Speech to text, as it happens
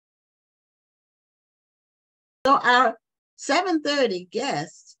So our 7:30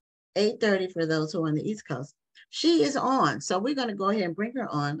 guest, 8:30 for those who are on the East Coast, she is on. So we're going to go ahead and bring her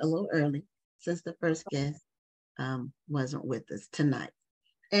on a little early since the first guest wasn't with us tonight.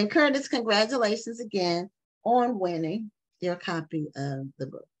 And Curtis, congratulations again on winning your copy of the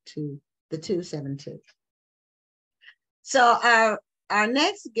book, the 272. So our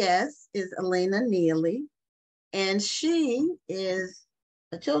next guest is Elena Neely, and she is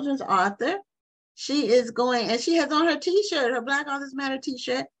a children's author. She is going, and she has on her t-shirt, her Black Authors Matter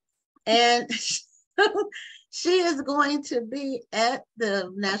t-shirt, and she is going to be at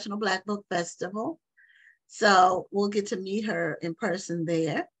the National Black Book Festival. So we'll get to meet her in person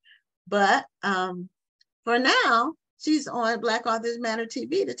there. But for now, she's on Black Authors Matter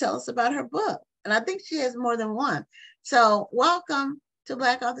TV to tell us about her book. And I think she has more than one. So welcome to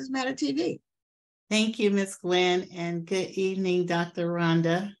Black Authors Matter TV. Thank you, Ms. Gwen, and good evening, Dr.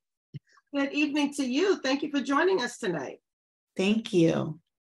 Rhonda. Good evening to you. Thank you for joining us tonight. Thank you.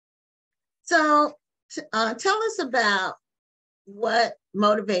 So tell us about what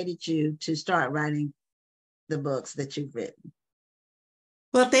motivated you to start writing the books that you've written.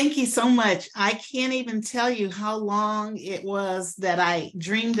 Well, thank you so much. I can't even tell you how long it was that I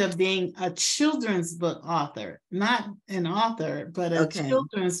dreamed of being a children's book author, not an author, but a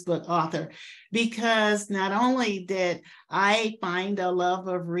children's book author, because not only did I find a love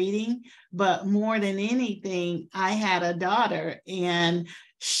of reading, but more than anything, I had a daughter and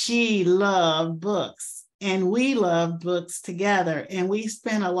she loved books and we loved books together. And we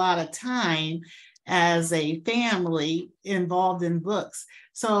spent a lot of time as a family involved in books.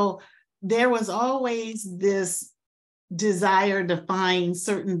 So there was always this desire to find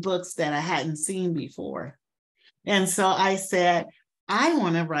certain books that I hadn't seen before. And so I said, I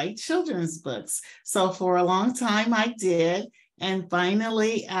want to write children's books. So for a long time I did. And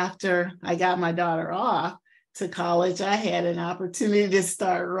finally, after I got my daughter off to college, I had an opportunity to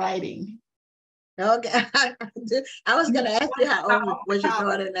start writing. Okay. I was going to ask you how old was your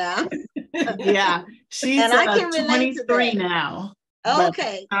daughter now? Yeah, she's and I can relate 23 now.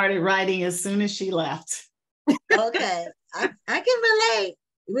 Okay. Started writing as soon as she left. Okay. I can relate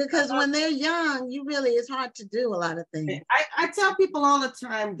because when they're young, it's hard to do a lot of things. I tell people all the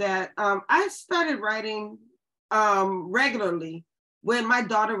time that I started writing regularly when my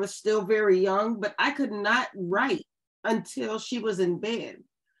daughter was still very young, but I could not write until she was in bed.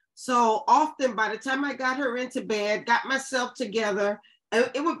 So often by the time I got her into bed, got myself together,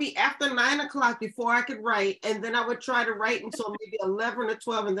 it would be after 9 o'clock before I could write. And then I would try to write until maybe 11 or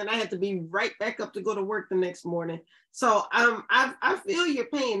 12. And then I had to be right back up to go to work the next morning. So I feel your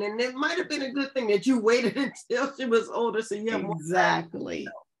pain. And it might've been a good thing that you waited until she was older. So you have more time.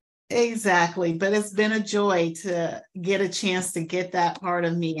 Exactly. But it's been a joy to get a chance to get that part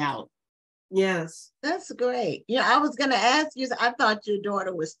of me out. Yes. That's great. I was going to ask you, I thought your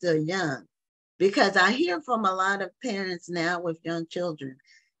daughter was still young. Because I hear from a lot of parents now with young children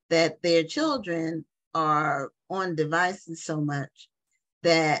that their children are on devices so much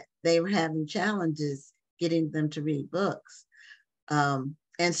that they were having challenges getting them to read books. And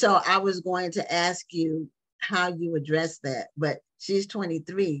so I was going to ask you how you address that, but she's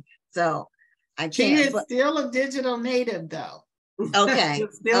 23, so I can't. She is still a digital native though. Okay.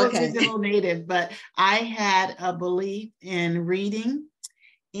 Still a digital native, but I had a belief in reading.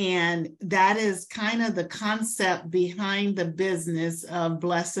 And that is kind of the concept behind the business of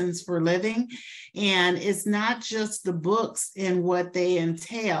Blessings for Living. And it's not just the books and what they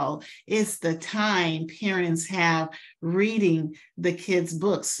entail, it's the time parents have reading the kids'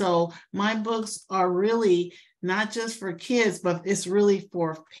 books. So my books are really not just for kids, but it's really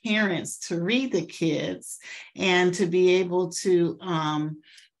for parents to read the kids and to be able to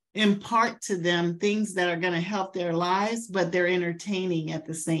impart to them things that are going to help their lives, but they're entertaining at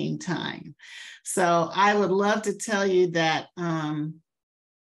the same time. So I would love to tell you that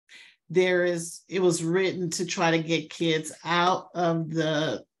it was written to try to get kids out of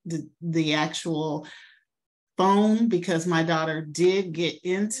the actual phone, because my daughter did get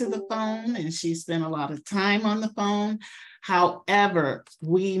into the phone and she spent a lot of time on the phone. However,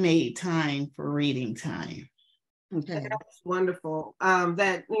 we made time for reading time. Okay. That's wonderful.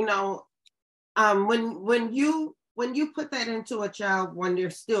 That when you put that into a child when they're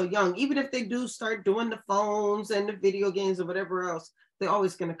still young, even if they do start doing the phones and the video games or whatever else, they're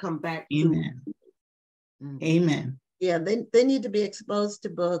always going to come back. Amen. Amen. Yeah, they need to be exposed to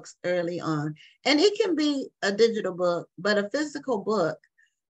books early on, and it can be a digital book, but a physical book,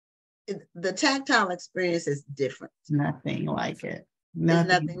 the tactile experience is different. Nothing like it.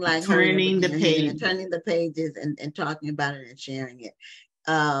 Nothing like turning the pages and talking about it and sharing it.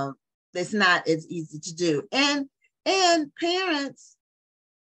 it's not as easy to do. And parents,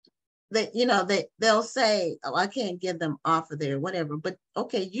 they'll say, oh, I can't get them off of there, whatever. But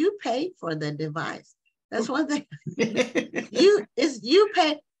okay, you paid for the device. That's one thing. you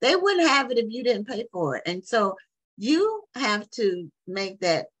pay. They wouldn't have it if you didn't pay for it. And so you have to make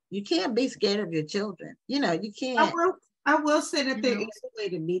that. You can't be scared of your children. You can't. I will say that there is a way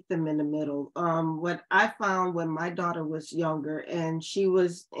to meet them in the middle. What I found when my daughter was younger and she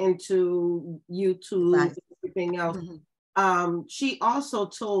was into YouTube and everything else, she also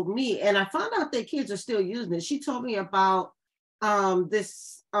told me, and I found out that kids are still using it. She told me about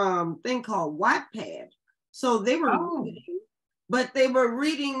this thing called Wattpad. So they were reading, but they were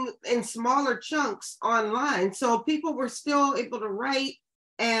reading in smaller chunks online. So people were still able to write,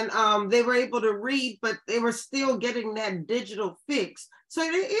 and they were able to read, but they were still getting that digital fix. So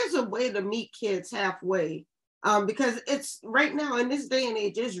there is a way to meet kids halfway, because it's right now in this day and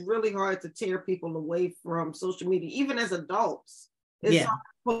age, it's really hard to tear people away from social media, even as adults. It's hard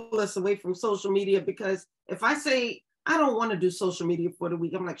to pull us away from social media, because if I say, I don't want to do social media for the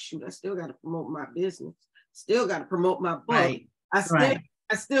week, I'm like, shoot, I still got to promote my business, still got to promote my book. Right.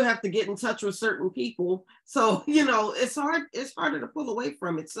 I still have to get in touch with certain people. So, it's harder to pull away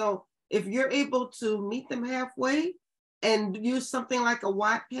from it. So if you're able to meet them halfway and use something like a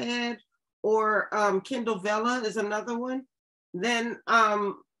Wattpad or Kindle Vella is another one, then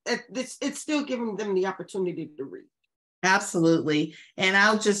it's still giving them the opportunity to read. Absolutely. And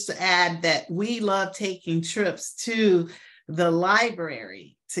I'll just add that we love taking trips to the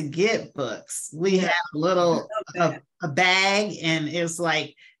library to get books. We had a little a bag, and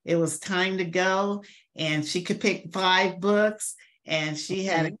it was time to go, and she could pick 5 books, and she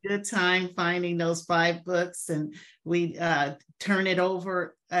had a good time finding those 5 books, and we turn it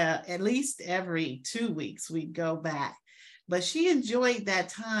over at least every 2 weeks. We'd go back. But she enjoyed that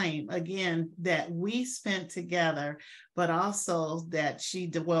time, again, that we spent together, but also that she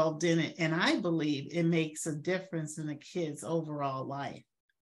dwelled in it. And I believe it makes a difference in a kid's overall life.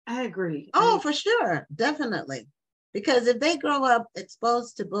 I agree. Oh, for sure. Definitely. Because if they grow up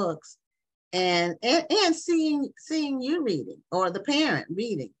exposed to books and seeing you reading, or the parent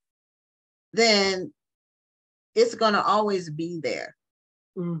reading, then it's going to always be there.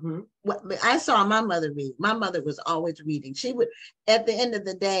 I saw my mother read. My mother was always reading. She would, at the end of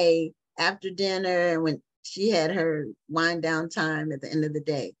the day, after dinner, and when she had her wind down time at the end of the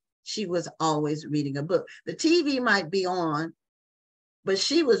day, she was always reading a book. The TV might be on, but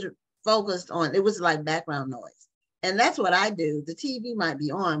she was focused on, it was like background noise. And that's what I do. The TV might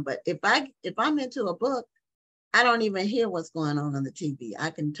be on, but if I'm into a book, I don't even hear what's going on the TV. I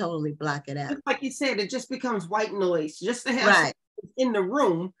can totally block it out. Just like you said, it just becomes white noise, just to have in the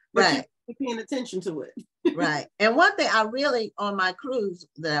room, but you're paying attention to it. Right. And one thing I really, on my cruise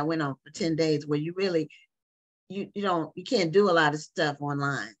that I went on for 10 days, where you really, you can't do a lot of stuff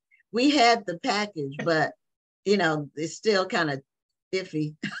online. We had the package, but it's still kind of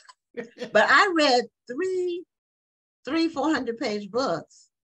iffy. But I read 400-page books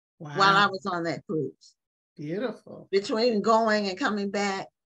while I was on that cruise. Beautiful. Between going and coming back,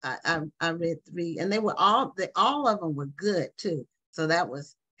 I read 3, and they were all of them were good too. So that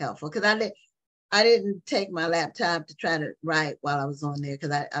was helpful, because I didn't take my laptop to try to write while I was on there, because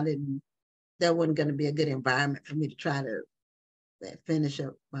there wasn't going to be a good environment for me to try to finish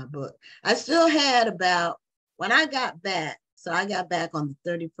up my book. I still had when I got back, so I got back on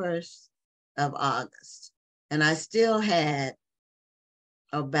the 31st of August, and I still had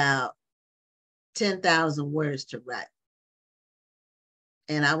about 10,000 words to write.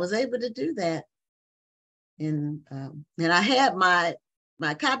 And I was able to do that. And I had my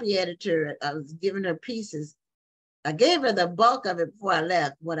copy editor, I was giving her pieces. I gave her the bulk of it before I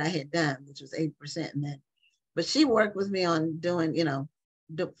left, what I had done, which was 8%. And then, but she worked with me on doing,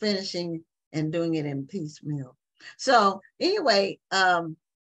 finishing and doing it in piecemeal. So anyway,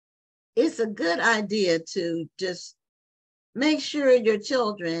 it's a good idea to just make sure your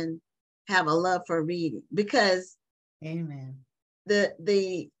children have a love for reading, because amen,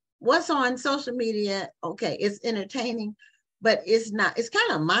 the what's on social media, okay, it's entertaining, but it's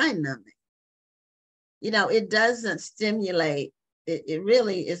kind of mind-numbing. It doesn't stimulate. It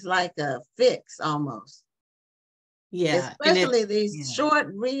really is like a fix almost. Yeah. Especially these short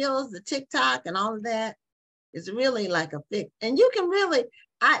reels, the TikTok and all of that is really like a fix. And you can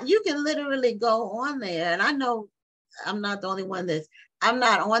literally go on there, and I know I'm not the only one I'm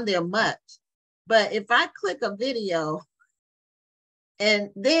not on there much, but if I click a video,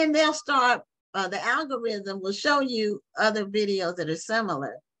 and then they'll start, the algorithm will show you other videos that are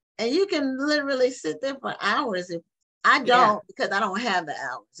similar, and you can literally sit there for hours I don't because I don't have the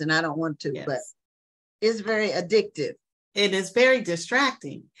hours and I don't want to, but it's very addictive. It is very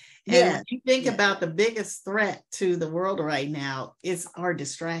distracting. And when you think about the biggest threat to the world right now, it's our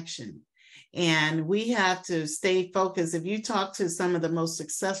distraction. And we have to stay focused. If you talk to some of the most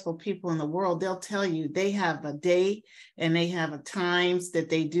successful people in the world, they'll tell you they have a day and they have a times that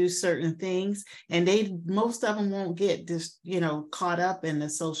they do certain things, and most of them won't get just, caught up in the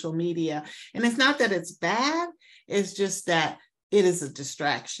social media. And it's not that it's bad, it's just that it is a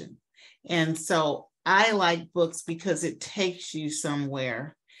distraction. And so I like books because it takes you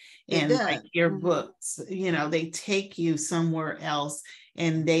somewhere. And like your books, they take you somewhere else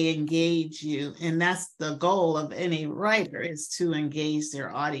and they engage you. And that's the goal of any writer, is to engage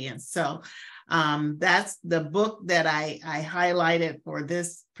their audience. So that's the book that I highlighted for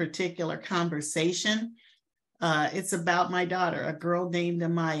this particular conversation. It's about my daughter, a girl named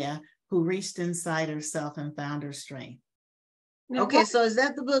Amaya, who reached inside herself and found her strength. Okay, so is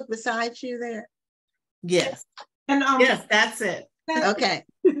that the book beside you there? Yes. And yes, that's it. Okay.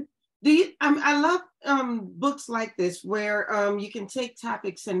 Do you? I love books like this where you can take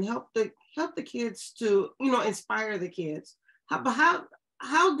topics and help the kids to inspire the kids.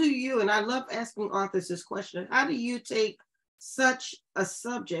 How do you? And I love asking authors this question. How do you take such a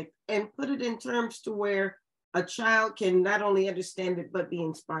subject and put it in terms to where a child can not only understand it but be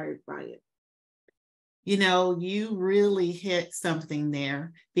inspired by it? You really hit something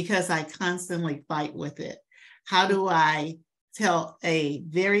there, because I constantly fight with it. How do I tell a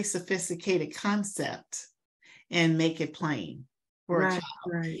very sophisticated concept and make it plain for a child?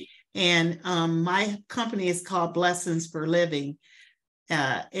 Right. And my company is called Blessings for Living.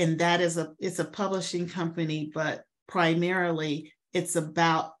 And that is it's a publishing company, but primarily it's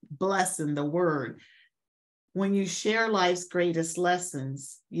about blessing, the word. When you share life's greatest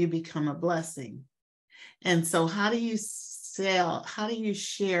lessons, you become a blessing. And so how do you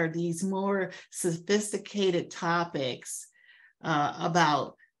share these more sophisticated topics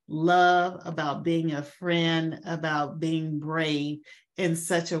about love, about being a friend, about being brave in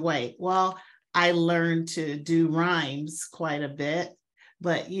such a way? Well, I learned to do rhymes quite a bit,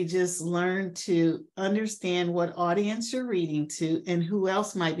 but you just learn to understand what audience you're reading to and who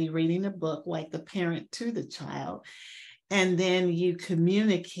else might be reading a book, like the parent to the child. And then you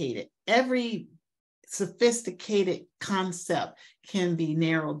communicate it. Every sophisticated concept can be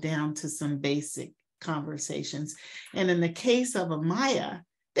narrowed down to some basic conversations. And in the case of Amaya,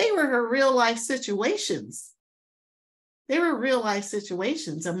 they were her real life situations.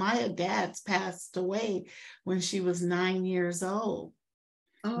 Amaya's dad passed away when she was 9 years old.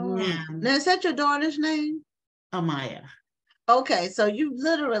 Oh, now is that your daughter's name? Amaya. Okay, so you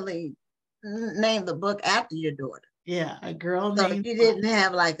literally named the book after your daughter. Yeah, a girl so named. You didn't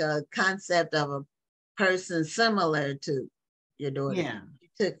have like a concept of a person similar to your daughter. Yeah, you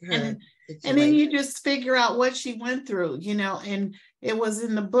took her. And then you just figure out what she went through, and it was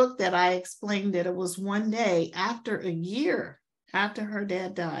in the book that I explained that it was one day after a year after her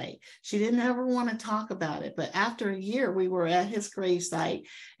dad died. She didn't ever want to talk about it, but after a year, we were at his gravesite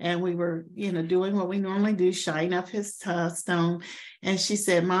and we were, doing what we normally do, shine up his stone. And she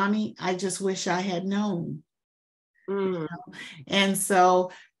said, "Mommy, I just wish I had known." And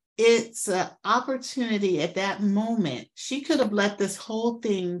so it's an opportunity at that moment. She could have let this whole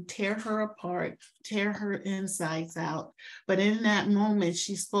thing tear her apart, tear her insides out. But in that moment,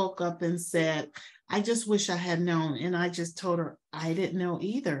 she spoke up and said, "I just wish I had known." And I just told her, I didn't know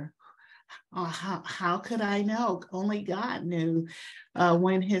either. How could I know? Only God knew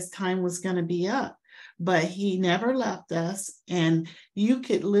when his time was going to be up. But he never left us. And you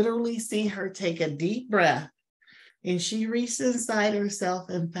could literally see her take a deep breath. And she reached inside herself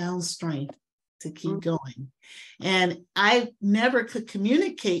and found strength to keep going. And I never could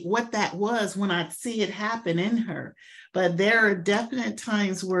communicate what that was when I'd see it happen in her. But there are definite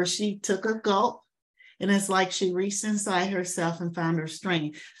times where she took a gulp, and it's like she reached inside herself and found her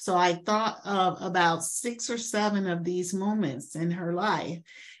strength. So I thought of about 6 or 7 of these moments in her life,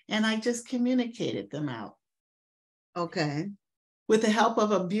 and I just communicated them out. Okay. With the help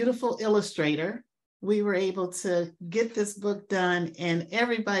of a beautiful illustrator, we were able to get this book done, and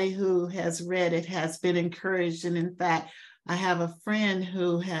everybody who has read it has been encouraged. And in fact, I have a friend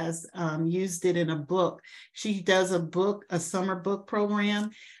who has used it in a book. She does a summer book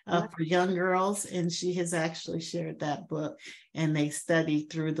program for young girls, and she has actually shared that book, and they study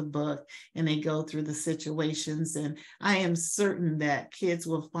through the book and they go through the situations. And I am certain that kids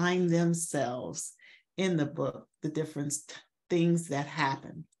will find themselves in the book, the different things that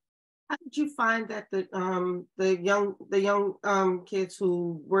happen. How did you find that the young kids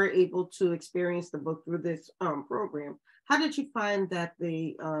who were able to experience the book through this program? How did you find that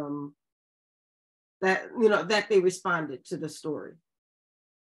that they responded to the story?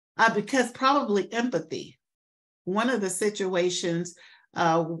 Because probably empathy. One of the situations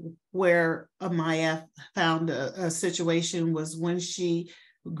where Amaya found a situation was when she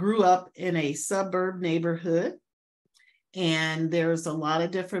grew up in a suburb neighborhood, and there's a lot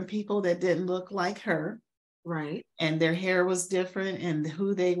of different people that didn't look like her. Right. And their hair was different, and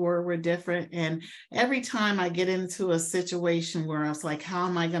who they were different. And every time I get into a situation where I was like, how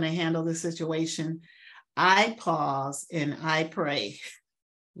am I going to handle this situation? I pause and I pray,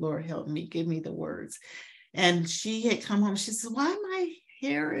 Lord, help me, give me the words. And she had come home. She said, why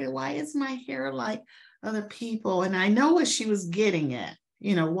is my hair like other people? And I know what she was getting at.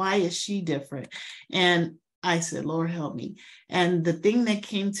 Why is she different? And I said, Lord, help me. And the thing that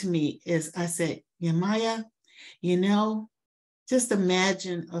came to me is I said, Amaya, just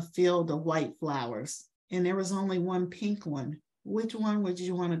imagine a field of white flowers and there was only one pink one. Which one would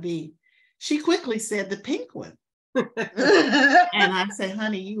you want to be? She quickly said the pink one. And I said,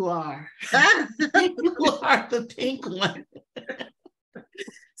 honey, you are. You are the pink one.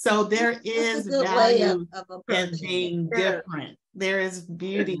 So there is value in being different. There is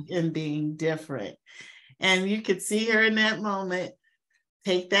beauty in being different. And you could see her in that moment,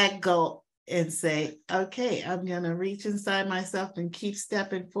 take that gulp and say, okay, I'm going to reach inside myself and keep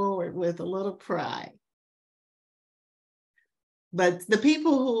stepping forward with a little pride. But the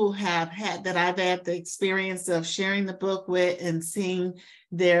people who have had that I've had the experience of sharing the book with and seeing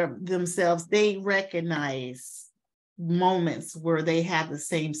themselves, they recognize moments where they have the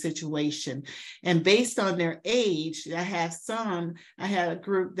same situation. And based on their age, I had a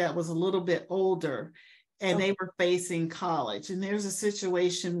group that was a little bit older and they were facing college. And there's a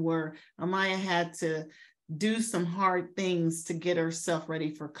situation where Amaya had to do some hard things to get herself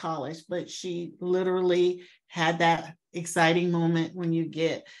ready for college, but she literally had that exciting moment when you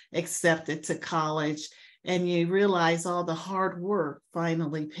get accepted to college and you realize all the hard work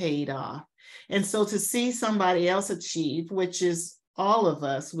finally paid off. And so to see somebody else achieve, which is all of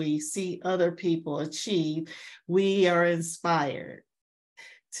us, we see other people achieve, we are inspired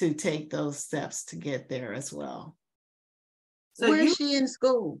to take those steps to get there as well. So where is she in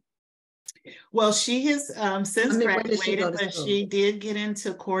school? Well, she has since graduated, but she did get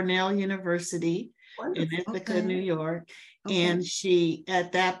into Cornell University in Ithaca, New York. Okay. And she,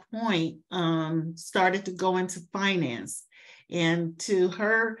 at that point, started to go into finance. And to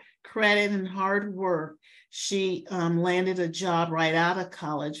her credit and hard work, she landed a job right out of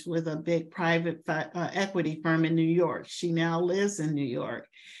college with a big private equity firm in New York. She now lives in New York.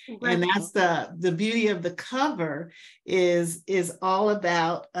 And that's the beauty of the cover is all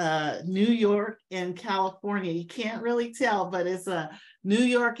about New York and California. You can't really tell, but it's a New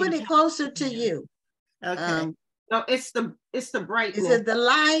York. Put it closer to you. Okay. No, it's the brightness. Is it the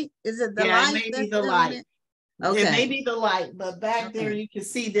light? Is it the light? Maybe the light. Okay. It may be the light, but back there you can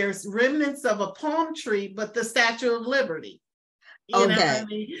see there's remnants of a palm tree, but the Statue of Liberty. You know what I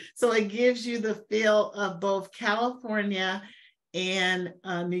mean? So it gives you the feel of both California and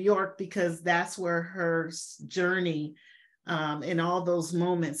New York, because that's where her journey and all those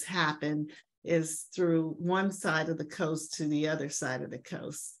moments happen, is through one side of the coast to the other side of the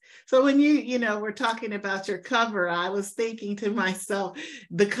coast. So when we're talking about your cover, I was thinking to myself,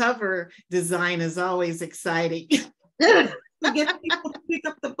 the cover design is always exciting. To get people to pick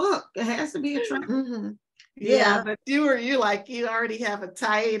up the book, it has to be attractive. Mm-hmm. Yeah, but you already have a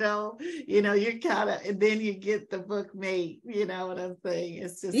title, you're kind of, and then you get the book made, you know what I'm saying?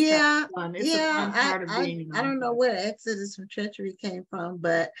 It's just kind of fun. It's a fun part of being. I don't know where Exodus from Treachery came from,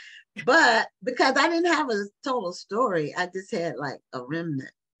 but because I didn't have a total story, I just had like a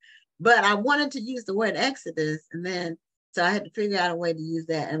remnant. But I wanted to use the word Exodus, and then so I had to figure out a way to use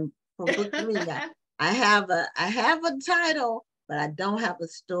that. And for book 3, I have a title, but I don't have a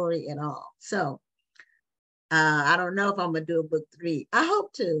story at all. So I don't know if I'm gonna do a book 3. I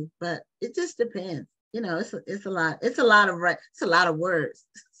hope to, but it just depends. It's a lot. It's a lot of words.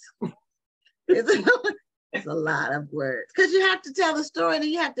 It's a lot of words because you have to tell the story, and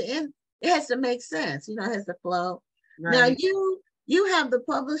you have to end. It has to make sense. It has to flow. Right. Now you have the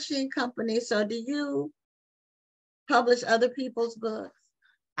publishing company, so do you publish other people's books?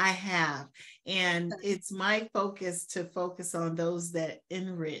 I have, and it's my focus to focus on those that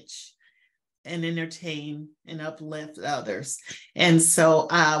enrich and entertain and uplift others. And so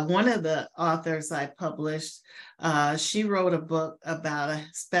one of the authors I published, she wrote a book about a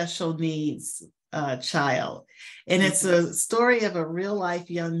special needs child. And it's a story of a real life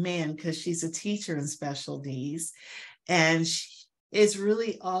young man, because she's a teacher in special needs. And it's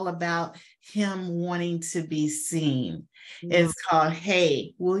really all about him wanting to be seen. It's called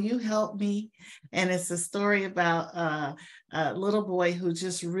Hey, Will You Help Me? And it's a story about a little boy who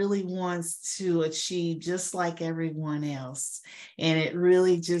just really wants to achieve just like everyone else. And it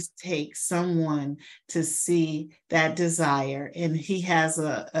really just takes someone to see that desire. And he has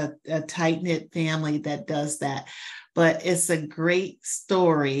a tight-knit family that does that. But it's a great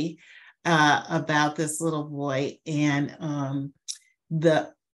story about this little boy. And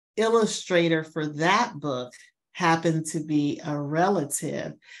the illustrator for that book happened to be a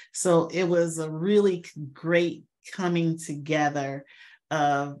relative. So it was a really great coming together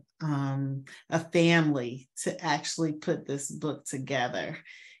of a family to actually put this book together.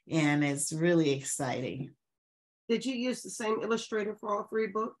 And it's really exciting. Did you use the same illustrator for all 3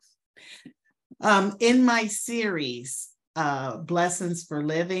 books? In my series, Blessings for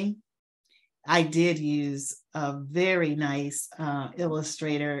Living, I did use a very nice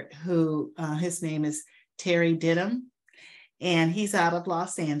illustrator who his name is Terry Didham, and he's out of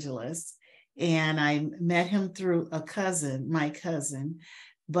Los Angeles. And I met him through my cousin.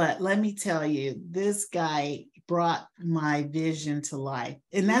 But let me tell you, this guy brought my vision to life.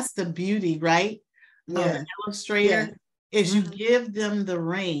 And that's the beauty, right? Of an illustrator, is you give them the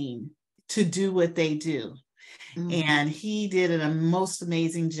rein to do what they do. And he did a most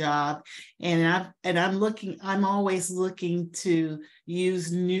amazing job. And I'm always looking to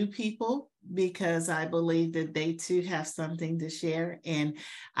use new people, because I believe that they too have something to share. And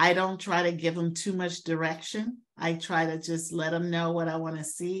I don't try to give them too much direction. I try to just let them know what I want to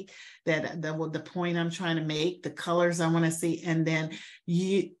see, that the point I'm trying to make, the colors I want to see. And then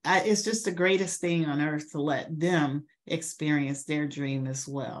it's just the greatest thing on earth to let them experience their dream as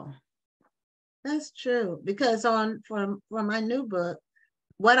well. That's true, because for my new book,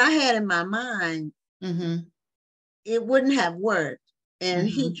 what I had in my mind, it wouldn't have worked. And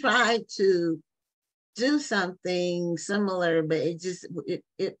he tried to do something similar, but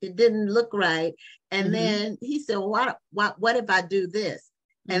it didn't look right. And then he said, well, what if I do this?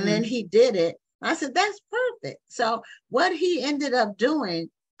 And then he did it. I said, that's perfect. So what he ended up doing,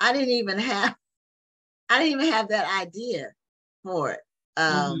 I didn't even have that idea for it.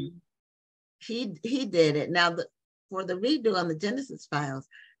 He did it. Now for the redo on the Genesis files,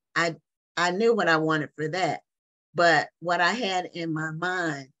 I knew what I wanted for that, but what I had in my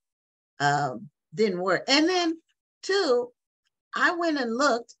mind didn't work. And then too, I went and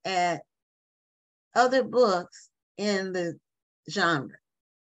looked at other books in the genre,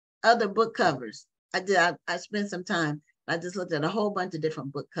 other book covers. I spent some time. I just looked at a whole bunch of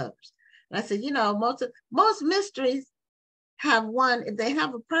different book covers. And I said, most mysteries have one. If they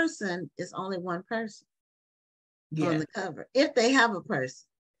have a person, it's only one person on the cover, if they have a person.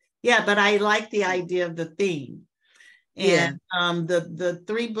 Yeah, but I like the idea of the theme. And the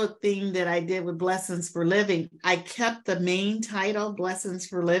 3-book theme that I did with Blessings for Living, I kept the main title, Blessings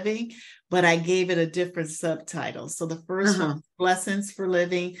for Living, but I gave it a different subtitle. So the first one, Blessings for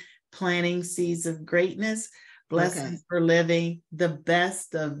Living, Planting Seeds of Greatness. Blessings for Living, The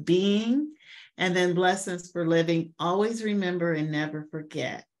Best of Being. And then Blessings for Living, Always Remember and Never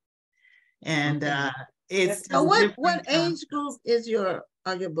Forget. And it's so what age group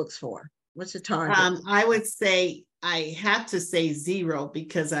are your books for? What's your target? I would say, I have to say 0,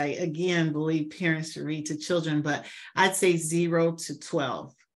 because I again believe parents should read to children, but I'd say 0 to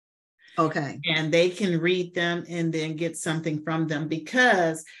 12. Okay. And they can read them and then get something from them,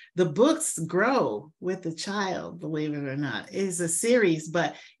 because the books grow with the child, believe it or not. It's a series,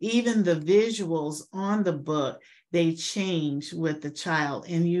 but even the visuals on the book, they change with the child,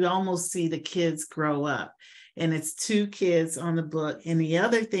 and you almost see the kids grow up. And it's 2 kids on the book. And the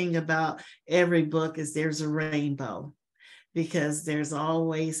other thing about every book is there's a rainbow, because there's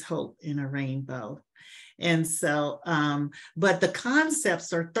always hope in a rainbow. And so, but the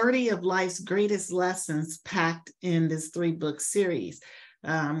concepts are 30 of life's greatest lessons packed in this 3-book series.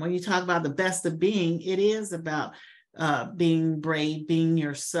 When you talk about the best of being, it is about being brave, being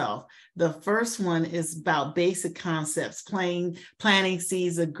yourself. The first one is about basic concepts, planting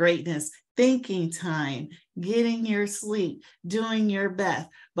seeds of greatness, thinking time, getting your sleep, doing your best.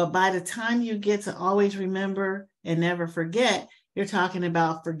 But by the time you get to always remember and never forget, you're talking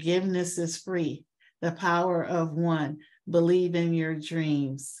about forgiveness is free, the power of one, believe in your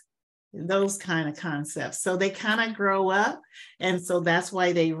dreams, those kind of concepts. So they kind of grow up. And so that's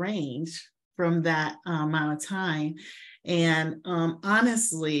why they range from that amount of time. And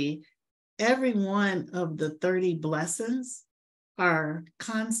honestly, every one of the 30 blessings are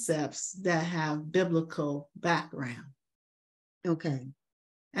concepts that have biblical background. Okay.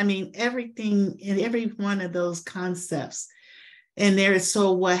 I mean, everything in every one of those concepts. And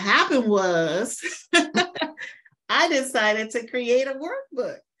so what happened was I decided to create a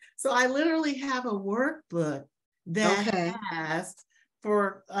workbook. So I literally have a workbook that has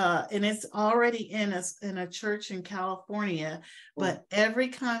and it's already in a church in California, but every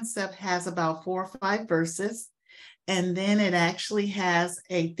concept has about 4 or 5 verses. And then it actually has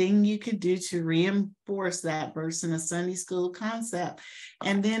a thing you could do to reinforce that verse in a Sunday school concept.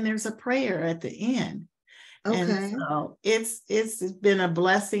 And then there's a prayer at the end. Okay. And so it's been a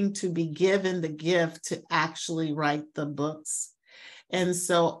blessing to be given the gift to actually write the books. And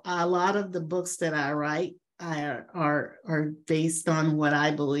so a lot of the books that I write are based on what I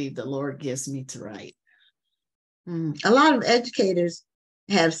believe the Lord gives me to write. A lot of educators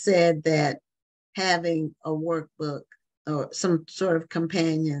have said that having a workbook or some sort of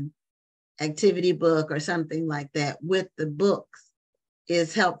companion activity book or something like that with the books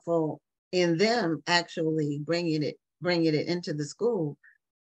is helpful in them actually bringing it into the school,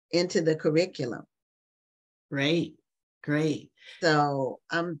 into the curriculum. Great. So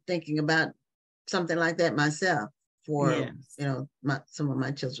I'm thinking about something like that myself for some of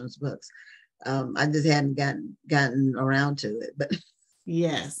my children's books. I just hadn't gotten around to it, but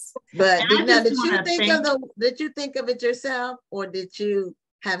yes. But did you think of it yourself, or did you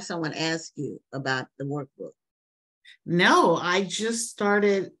have someone ask you about the workbook? No, I just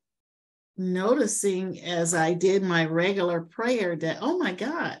started noticing as I did my regular prayer that, oh my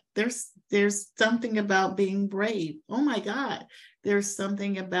God, there's something about being brave. Oh my God, there's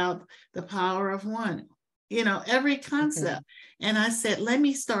something about the power of one. Every concept. Okay. And I said, let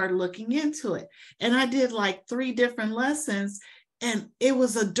me start looking into it. And I did like 3 different lessons, and it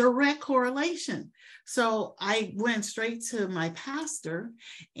was a direct correlation. So I went straight to my pastor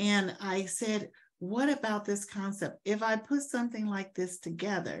and I said, what about this concept? If I put something like this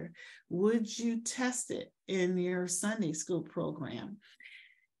together, would you test it in your Sunday school program?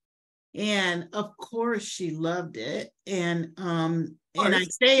 And of course she loved it. And I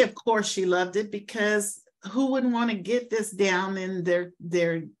say, of course she loved it, because who wouldn't want to get this down in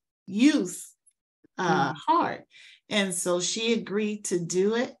their youth heart? And so she agreed to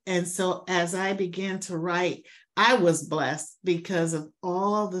do it. And so as I began to write, I was blessed because of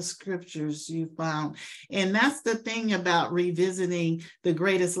all the scriptures you found. And that's the thing about revisiting the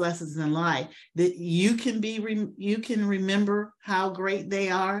greatest lessons in life, that you can remember how great they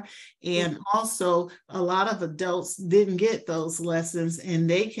are. And also a lot of adults didn't get those lessons, and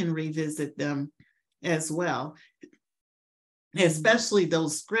they can revisit them as well. Especially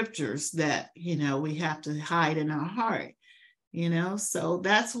those scriptures that, we have to hide in our heart, so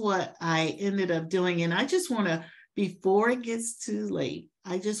that's what I ended up doing. And I just want to, before it gets too late,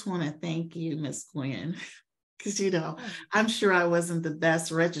 I just want to thank you, Miss Gwen, because, I'm sure I wasn't the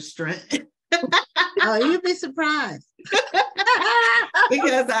best registrant. Oh, you'd be surprised.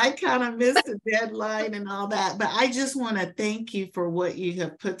 Because I kind of missed the deadline and all that. But I just want to thank you for what you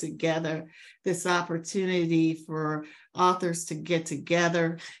have put together, this opportunity for authors to get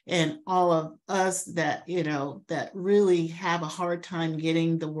together, and all of us that, that really have a hard time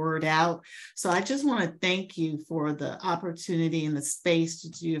getting the word out. So I just want to thank you for the opportunity and the space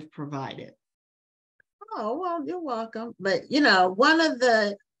that you have provided. Oh, well, you're welcome. But, one of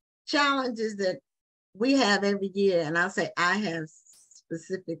the challenges that we have every year, and I'll say I have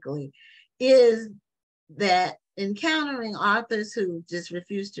specifically, is that encountering authors who just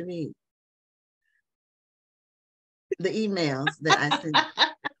refuse to read the emails that I send.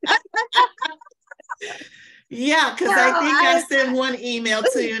 Yeah, because I think I sent one email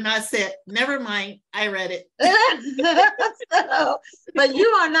to you and I said, never mind, I read it. But you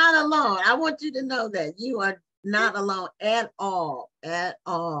are not alone. I want you to know that you are not alone at all,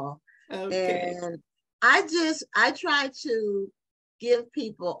 Okay. And I try to give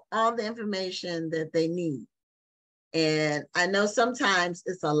people all the information that they need. And I know sometimes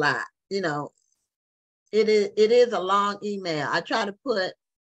it's a lot, it is a long email. I try to put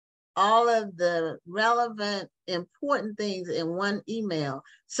all of the relevant, important things in one email,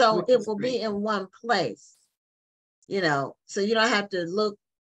 so it will be in one place, so you don't have to look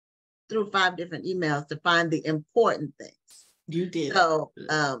through 5 different emails to find the important things. You did. So,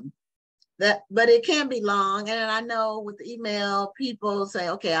 but it can be long, and I know with the email, people say,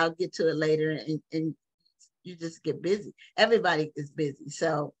 okay, I'll get to it later, and you just get busy. Everybody is busy.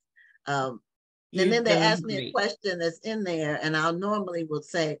 So, and then they ask me a question that's in there, and I'll normally will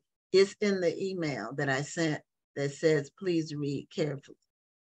say, it's in the email that I sent that says, please read carefully.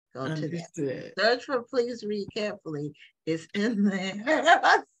 Go Understood. to that. Search for Please Read Carefully. It's in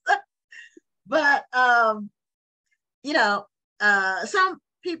there. But you know, some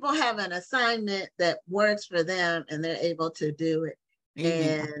people have an assignment that works for them and they're able to do it.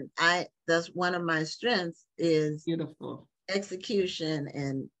 And that's one of my strengths is beautiful execution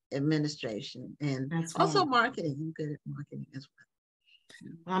and administration, and that's also wonderful. marketing. I'm good at marketing as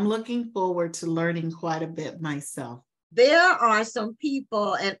well. I'm looking forward to learning quite a bit myself. There are some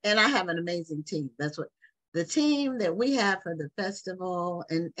people, and I have an amazing team. That's what the team that we have for the festival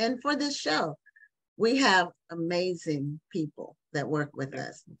and for this show. We have amazing people that work with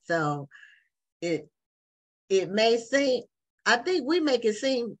us. So it may seem, I think we make it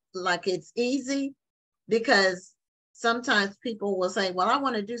seem like it's easy, because sometimes people will say, well, I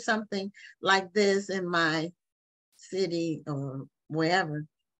want to do something like this in my city or wherever.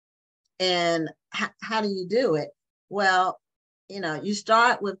 And how do you do it? Well, you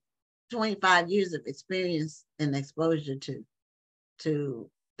start with 25 years of experience and exposure to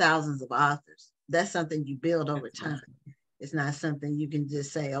thousands of authors. That's something you build over time. It's not something you can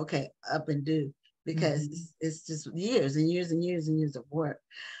just say, okay, up and do, because it's just years and years and years and years of work.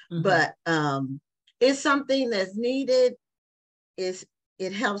 But it's something that's needed. It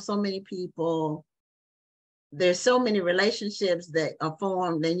helps so many people. There's so many relationships that are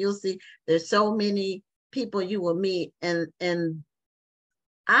formed, and you'll see there's so many people you will meet. And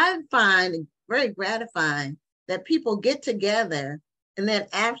I find it very gratifying that people get together, and then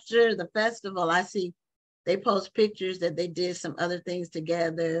after the festival, I see they post pictures that they did some other things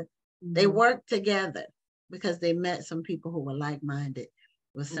together. They work together because they met some people who were like-minded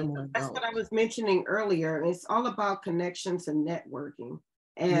with similar goals. That's what I was mentioning earlier. It's all about connections and networking.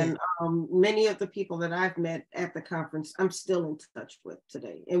 And many of the people that I've met at the conference, I'm still in touch with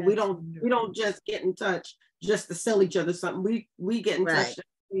today. And we don't just get in touch just to sell each other something. We get in touch to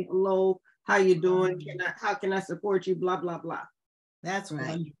say, hello, how you doing? How can I support you? Blah, blah, blah. That's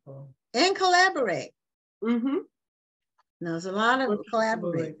wonderful. And collaborate. There's a lot of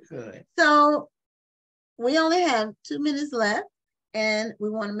collaborating. So we only have 2 minutes left, and we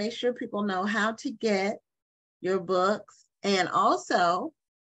want to make sure people know how to get your books. And also,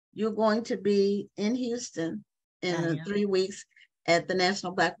 you're going to be in Houston in 3 weeks at the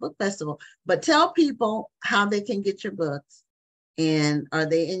National Black Book Festival. But tell people how they can get your books. And are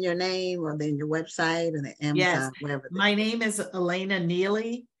they in your name, or are they in your website and Amazon? Yes, wherever my name is Elena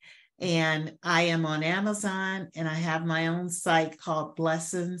Neely, and I am on Amazon, and I have my own site called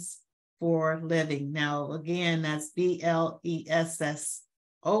Blessings for Living. Now, again, that's BLESSONS,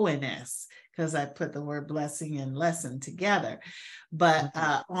 because I put the word blessing and lesson together. But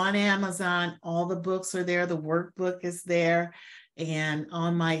on Amazon, all the books are there. The workbook is there, and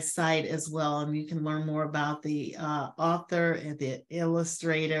on my site as well. And you can learn more about the author and the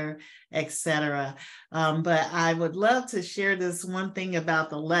illustrator, etc. But I would love to share this one thing about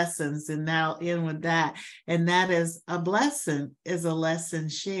the lessons, and now in with that. And that is, a blessing is a lesson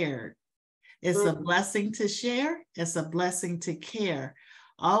shared. It's a blessing to share. It's a blessing to care.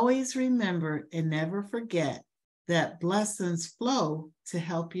 Always remember and never forget that blessings flow to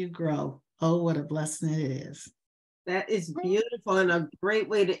help you grow. Oh, what a blessing it is. That is beautiful, and a great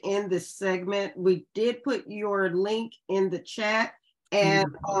way to end this segment. We did put your link in the chat, and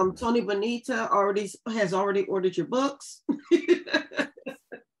Tony Bonita has already ordered your books.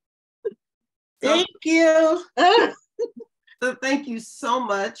 Thank you. So thank you so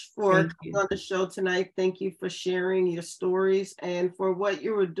much for coming on the show tonight. Thank you for sharing your stories and for what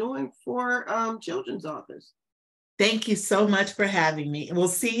you were doing for children's authors. Thank you so much for having me. We'll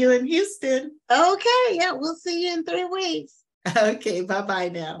see you in Houston. Okay, yeah, we'll see you in 3 weeks. Okay, bye-bye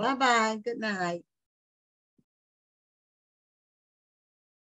now. Bye-bye. Good night.